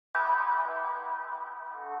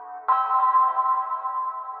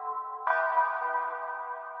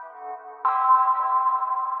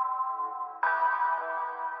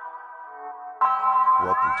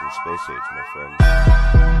Welcome to the space age, my friend.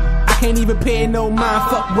 I can't even pay no mind,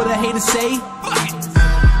 fuck what a hater say.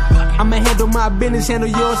 I'ma handle my business, handle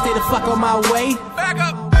yours, stay the fuck on my way.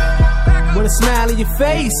 With a smile in your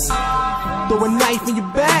face, throw a knife in your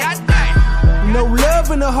back. No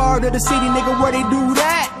love in the heart of the city, nigga, where they do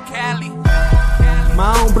that?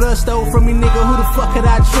 My own blood stole from me, nigga, who the fuck could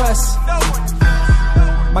I trust?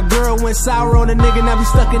 My girl went sour on a nigga, now we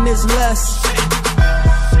stuck in this lust.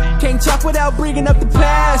 Can't talk without bringing up the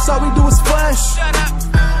past, all we do is fuss.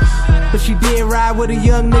 But she did ride with a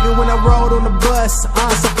young nigga when I rode on the bus. So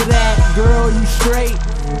for that, girl, you straight.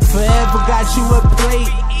 Forever got you a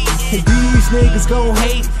plate. And these niggas gon'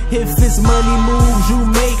 hate if it's money moves you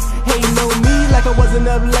make. Hating on me like I wasn't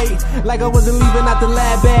up late, like I wasn't leaving out the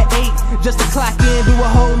lab at 8, just to clock in, do a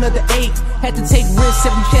whole nother 8. Had to take risks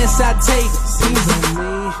every chance I take. Peezy.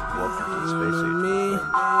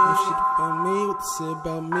 What to say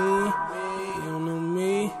about me? You don't know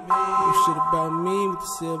me. No shit about me. What to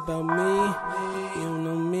say about me? You don't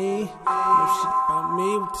know me. No shit about me.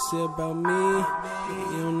 What to say about me?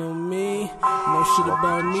 You don't know me. No shit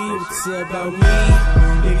about me. What to say about me?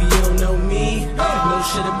 Nigga, you don't know me. No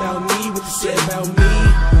shit about me. What to say about me?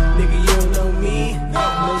 Nigga, you don't know me.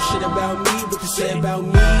 No shit about me. What to say about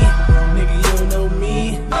me? Nigga, you don't know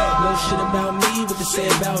me. No shit about me. What to say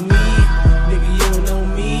about me? Nigga, you don't know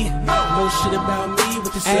me. No shit about me,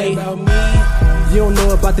 what to say about me? You don't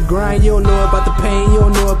know about the grind, you don't know about the pain, you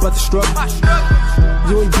don't know about the struggle.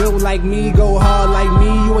 You ain't built like me, go hard like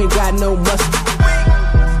me, you ain't got no muscle.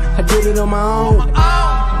 I did it on my own,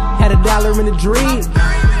 had $1 in a dream.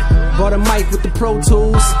 Bought a mic with the Pro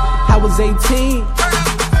Tools, I was 18.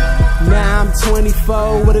 Now I'm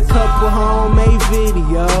 24 with a couple homemade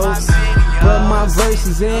videos. But my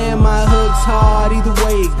verses and my hooks hard, either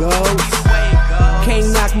way it goes.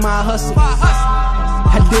 Can't knock my hustle,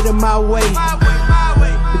 I did it my way.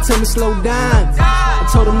 They tell me slow down, I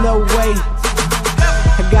told them no way.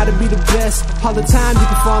 I gotta be the best, all the time you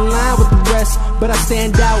can fall in line with the rest. But I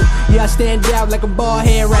stand out, yeah I stand out like a bald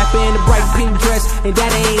head rapper in a bright pink dress. And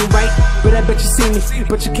that ain't right, but I bet you see me,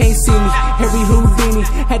 but you can't see me. Every Houdini,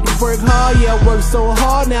 had to work hard, yeah I worked so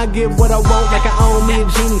hard. Now I get what I want like I own me a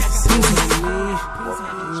genie. Peezy.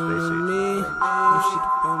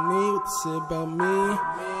 What to say about me?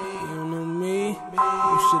 You don't know me.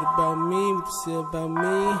 No shit about me. What to say about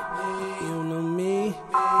me? You don't know me.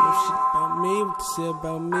 No shit about me. What to say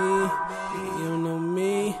about me? You don't know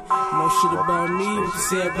me. No shit about me. What to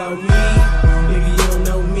say about me? Nigga, you don't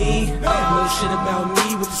know me. No shit about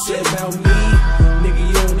me. What to say about me? Nigga,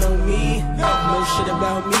 you don't know me. No shit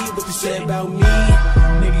about me. What to say about me?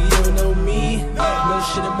 Nigga, you don't know me. No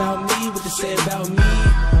shit about me. What to say about me?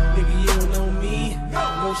 Nigga, you don't know me.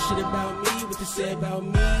 No shit about me, what to say about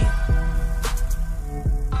me?